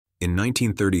In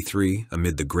 1933,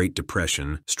 amid the Great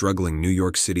Depression, struggling New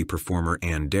York City performer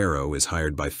Ann Darrow is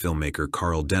hired by filmmaker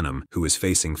Carl Denham, who is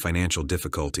facing financial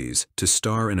difficulties, to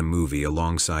star in a movie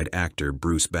alongside actor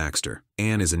Bruce Baxter.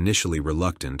 Ann is initially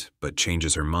reluctant, but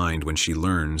changes her mind when she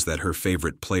learns that her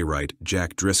favorite playwright,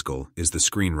 Jack Driscoll, is the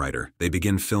screenwriter. They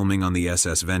begin filming on the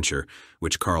SS Venture,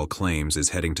 which Carl claims is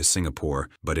heading to Singapore,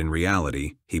 but in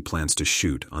reality, he plans to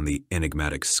shoot on the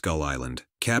enigmatic Skull Island.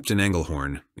 Captain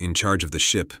Englehorn, in charge of the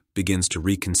ship, begins to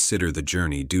reconsider the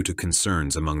journey due to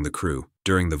concerns among the crew.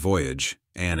 During the voyage,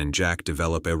 Ann and Jack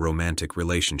develop a romantic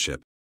relationship.